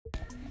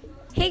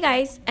Hey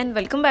guys, and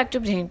welcome back to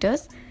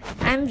Brainheaters.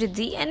 I am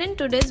Riddhi, and in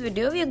today's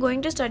video we are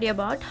going to study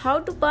about how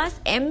to pass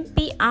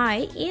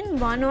MPI in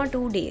 1 or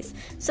 2 days.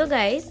 So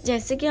guys,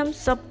 जैसे कि हम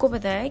सबको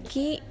पता है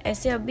कि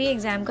ऐसे अभी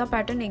exam का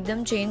पैटर्न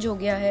एकदम चेंज हो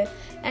गया है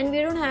and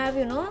we don't have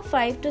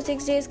 5 to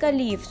 6 days का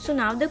leave. So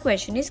now the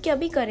question is कि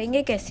अभी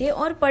करेंगे कैसे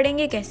और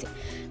पढ़ेंगे कैसे,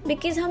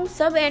 बिकॉज हम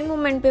सब एंड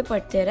मोमेंट पे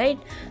पढ़ते हैं राइट.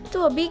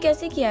 तो अभी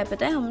कैसे किया है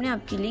पता है हमने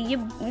आपके लिए. ये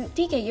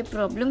ठीक है, ये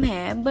प्रॉब्लम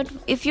है, but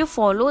if you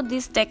follow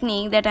this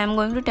technique that I am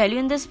going to tell you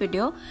in this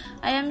video,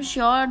 I am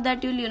sure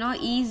that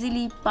you'll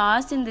easily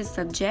pass in this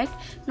subject.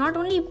 Not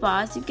only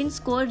pass, you can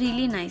score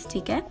really nice.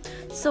 ठीक है.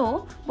 So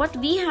what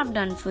we have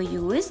done for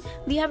you is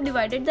we have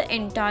divided the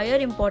entire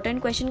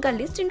important question का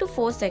list into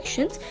 4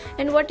 sections,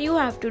 and what you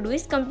have to do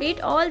is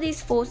complete all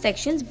these 4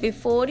 sections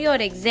before your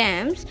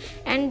exams,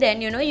 and then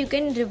you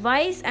can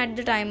revise at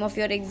the time of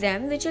your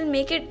exam, which will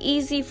make it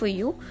easy for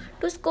you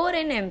to score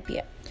an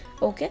MPI.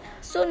 Okay,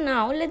 so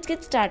now let's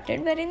get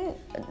started. Wherein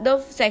the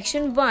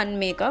section 1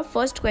 में का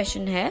first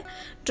question है,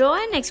 draw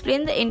and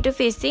explain the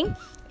interfacing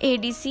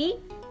ADC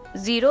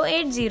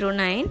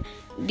 0809,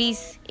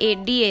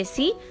 DAC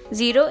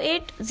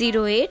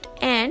 0808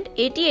 and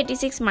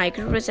 8086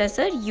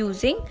 microprocessor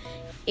using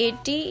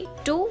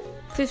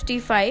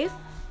 8255.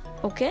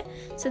 Okay,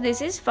 so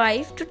this is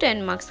 5 to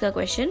 10 marks का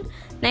question.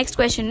 Next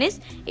question is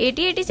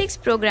 8086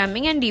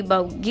 programming and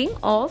debugging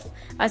of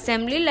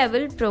assembly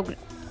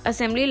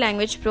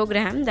language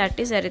program, that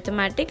is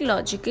arithmetic,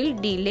 logical,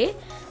 delay,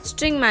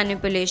 string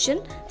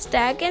manipulation,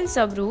 stack and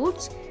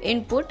subroots,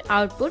 input,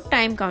 output,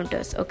 time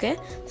counters. Okay,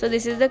 so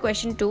this is the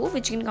question 2,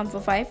 which can come for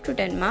 5 to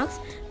 10 marks.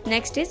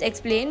 Next is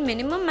explain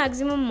minimum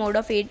maximum mode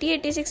of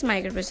 8086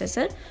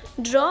 microprocessor.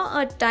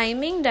 Draw a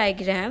timing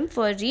diagram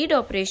for read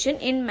operation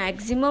in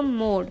maximum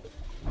mode.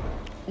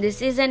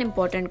 This is an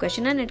important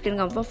question and it can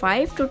come for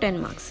 5 to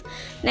 10 marks.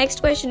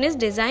 Next question is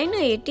design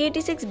a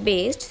 8086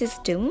 based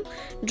system.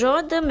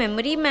 Draw the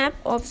memory map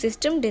of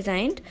system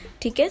designed.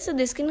 Okay, so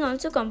this can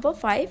also come for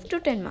 5 to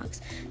 10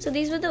 marks. So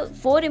these were the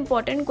 4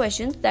 important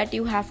questions that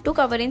you have to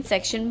cover in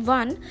section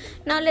 1.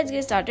 Now let's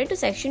get started to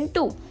section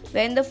 2,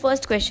 wherein the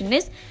first question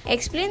is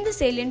explain the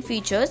salient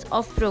features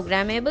of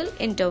programmable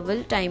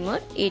interval timer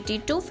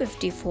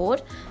 8254.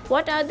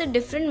 What are the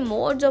different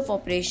modes of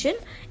operation?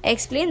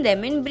 Explain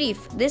them in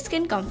brief. This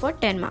can come for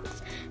 10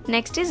 marks.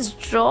 Next is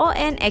draw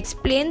and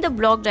explain the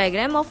block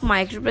diagram of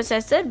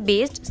microprocessor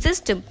based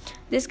system.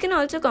 This can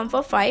also come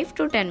for 5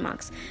 to 10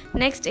 marks.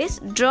 Next is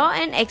draw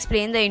and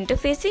explain the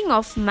interfacing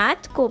of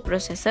math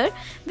coprocessor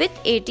with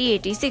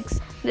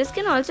 8086. This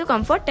can also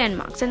come for 10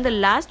 marks. And the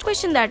last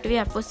question that we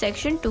have for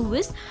section 2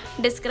 is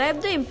describe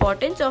the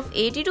importance of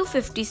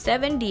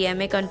 8257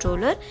 DMA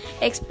controller.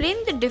 Explain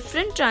the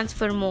different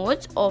transfer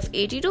modes of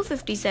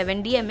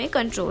 8257 DMA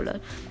controller.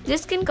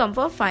 This can come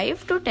for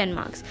 5 to 10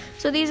 marks.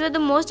 So these were the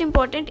most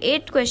important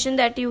 8 questions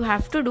that you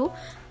have to do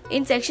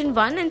in section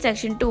 1 and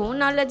section 2.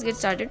 Now let's get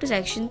started to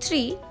section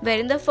 3,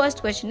 wherein the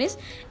first question is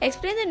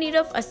explain the need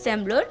of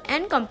assembler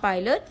and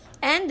compiler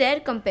and their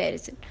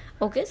comparison.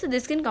 Okay, so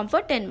this can come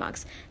for 10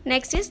 marks.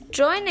 Next is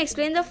draw and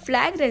explain the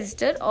flag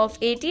register of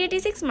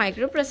 8086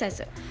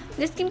 microprocessor.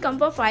 This can come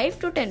for 5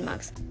 to 10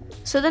 marks.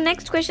 So the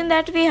next question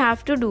that we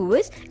have to do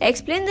is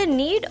explain the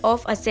need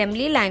of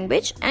assembly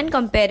language and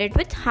compare it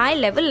with high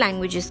level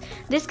languages.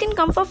 This can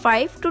come for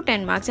 5 to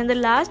 10 marks. And the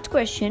last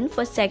question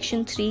for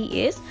section 3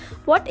 is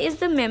what is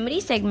the memory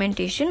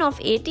segmentation of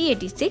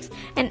 8086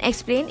 and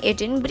explain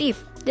it in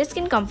brief. This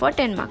can come for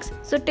 10 marks.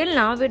 So till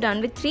now we're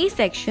done with 3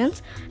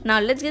 sections. Now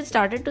let's get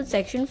started to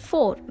section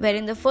 4,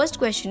 wherein the first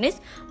question is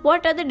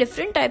what are the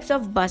different types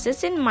of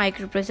buses in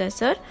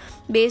microprocessor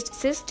based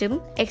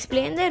system?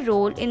 Explain their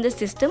role in the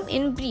system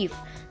in brief.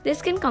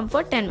 This can come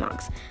for 10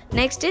 marks.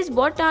 Next is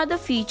what are the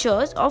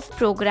features of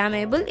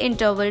programmable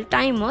interval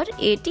timer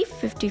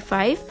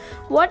 8055?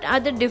 What are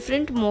the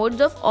different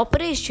modes of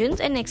operations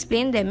and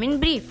explain them in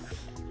brief.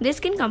 This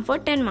can come for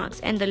 10 marks.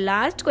 And the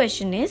last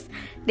question is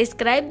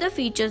describe the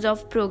features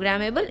of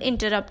programmable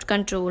interrupt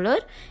controller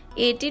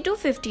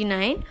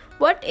 8259.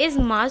 What is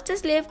master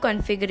slave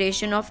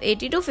configuration of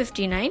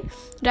 8259?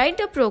 Write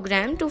a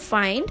program to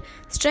find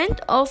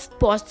strength of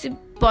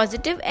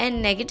positive and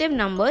negative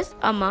numbers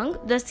among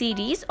the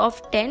series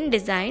of 10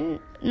 design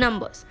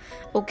numbers.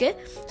 Okay,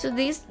 so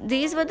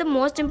these were the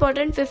most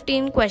important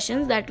 15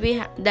 questions that we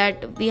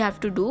have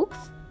to do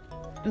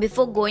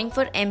before going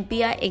for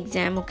MPI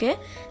exam. Okay,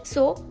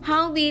 so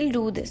how we'll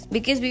do this,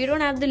 because we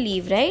don't have the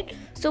leave, right?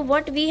 So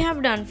what we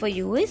have done for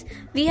you is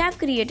we have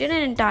created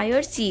an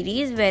entire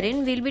series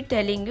wherein we'll be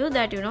telling you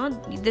that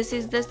this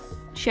is the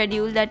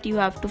schedule that you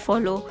have to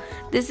follow,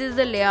 this is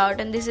the layout,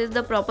 and this is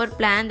the proper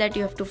plan that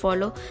you have to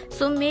follow.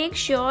 So make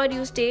sure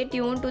you stay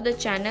tuned to the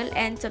channel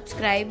and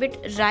subscribe it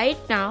right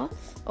now.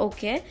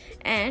 Okay,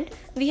 and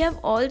we have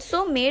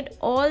also made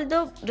all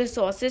the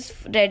resources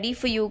ready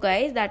for you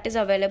guys that is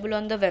available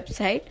on the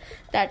website,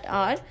 that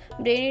are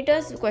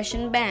Brainheaters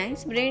question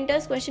banks,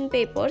 Brainheaters question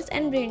papers,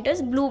 and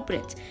Brainheaters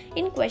blueprints.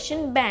 In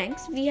question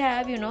banks we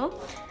have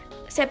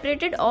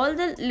separated all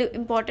the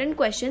important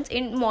questions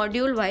in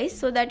module wise,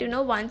 so that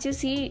once you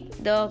see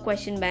the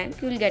question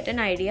bank you will get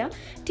an idea.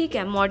 ठीक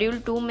है, module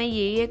 2 में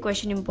ये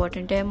question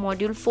important है,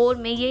 module 4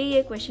 में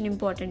ये question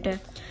important है,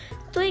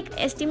 तो एक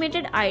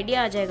एस्टिमेटेड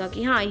आइडिया आ जाएगा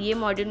कि हाँ ये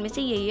मॉड्यूल में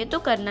से ये तो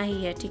करना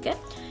ही है. ठीक है.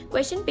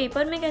 क्वेश्चन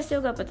पेपर में कैसे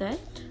होगा पता है?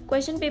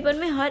 क्वेश्चन पेपर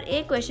में हर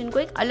एक क्वेश्चन को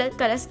एक अलग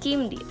कलर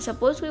स्कीम दी.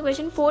 सपोज कोई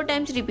क्वेश्चन 4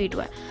 टाइम्स रिपीट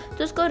हुआ है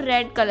तो उसको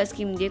रेड कलर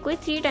स्कीम दिए, कोई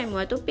 3 टाइम हुआ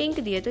है तो पिंक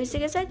दिए. तो इससे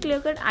कैसा क्लियर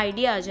कट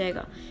आइडिया आ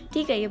जाएगा.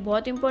 ठीक है, ये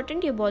बहुत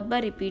इंपॉर्टेंट, ये बहुत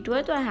बार रिपीट हुआ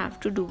है तो I have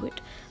to do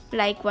it.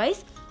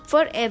 Likewise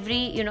for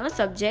every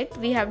subject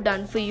we have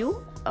done for you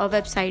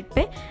website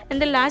पे. And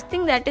the last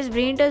thing that is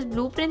ब्रेनहीटर्स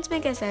blueprints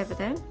में कैसा है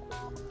पता है?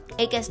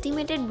 एक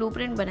एस्टिमेटेड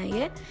ब्लूप्रिंट बनाई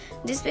है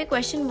जिसपे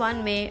क्वेश्चन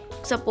 1 में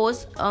सपोज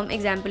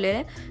एग्जाम्पल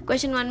है,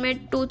 क्वेश्चन 1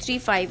 में 2 3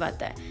 5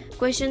 आता है,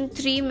 क्वेश्चन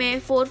 3 में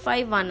 4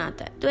 5 1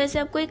 आता है. तो ऐसे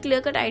आपको एक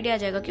क्लियर कट आइडिया आ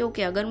जाएगा कि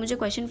ओके अगर मुझे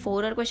क्वेश्चन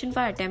 4 और क्वेश्चन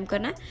 5 अटेम्प्ट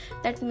करना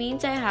है that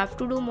means I have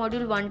to do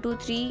module 1 2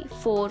 3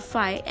 4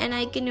 5 and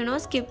I can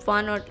skip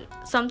 1 और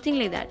something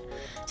like that.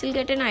 So will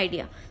get an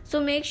idea. So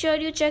make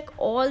sure you check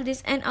all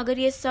this. And अगर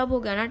ये सब हो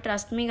गया ना,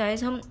 ट्रस्ट मी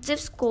गाइज, हम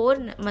सिर्फ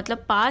स्कोर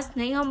मतलब पास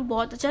नहीं, हम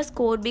बहुत अच्छा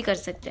स्कोर भी कर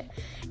सकते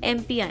हैं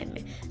MPI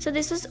में. So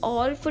this is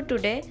all for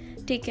today.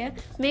 ठीक है,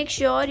 make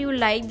sure you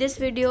like this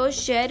video,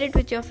 share it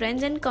with your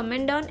friends and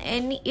comment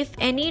down if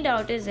any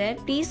doubt is there,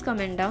 please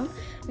comment down.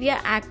 We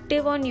are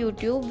active on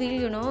YouTube,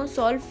 we'll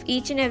solve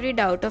each and every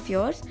doubt of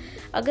yours.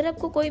 अगर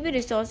आपको कोई भी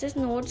resources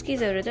notes की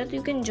ज़रूरत है तो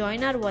you can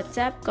join our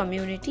WhatsApp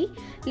community,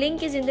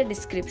 link is in the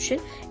description.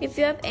 If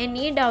you have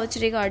any doubts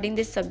regarding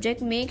this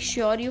subject, make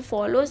sure you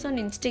follow us on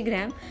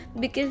Instagram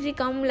because we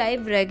come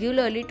live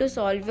regularly to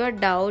solve your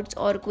doubts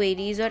or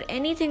queries or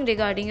anything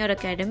regarding your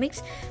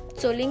academics.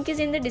 So link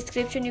is in the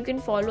description. You can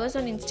follow us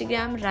on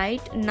Instagram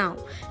right now.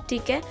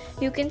 ठीक है,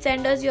 you can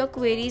send us your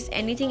queries,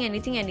 anything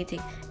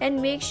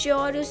and make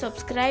sure you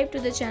subscribe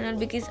to the channel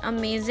because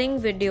amazing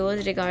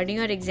videos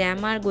regarding your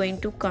exam are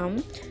going to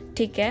come.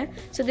 ठीक है,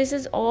 so this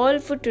is all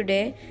for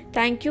today.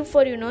 Thank you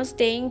for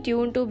staying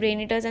tuned to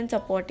Brainheaters and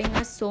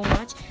supporting us so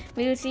much.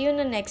 We will see you in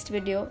the next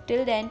video.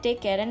 Till then,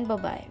 take care and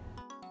bye bye.